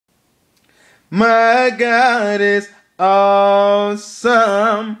My God is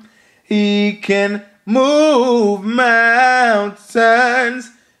awesome. He can move mountains.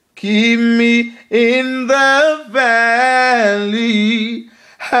 Keep me in the valley.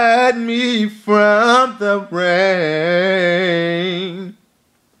 Hide me from the rain.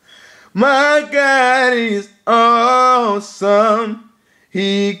 My God is awesome.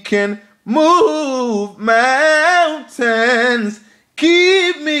 He can move mountains.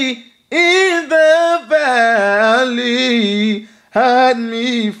 Keep me in the valley. Hide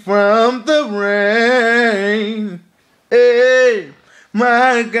me from the rain. Hey,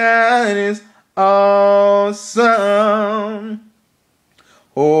 my God is awesome.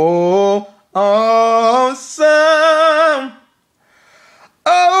 Oh, awesome.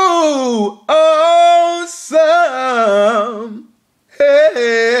 Oh, awesome.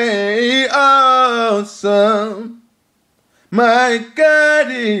 Hey, awesome. My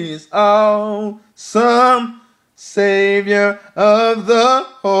God is awesome. Savior of the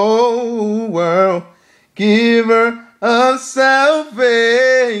whole world. Giver of salvation.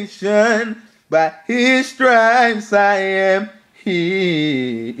 By his stripes I am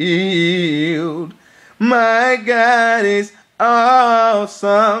healed. My God is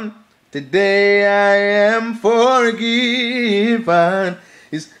awesome. Today I am forgiven.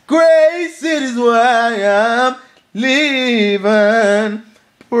 His grace, it is why I'm living.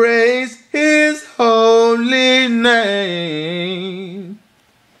 Praise his holy name.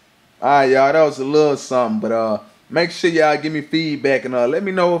 Alright, y'all, that was a little something, but make sure y'all give me feedback and let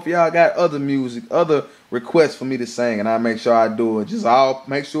me know if y'all got other music, other requests for me to sing, and I'll make sure I do it. Just I'll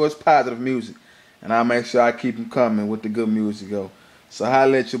make sure it's positive music, and I'll make sure I keep them coming with the good music, yo. So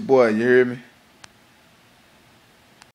holla at your boy, you hear me?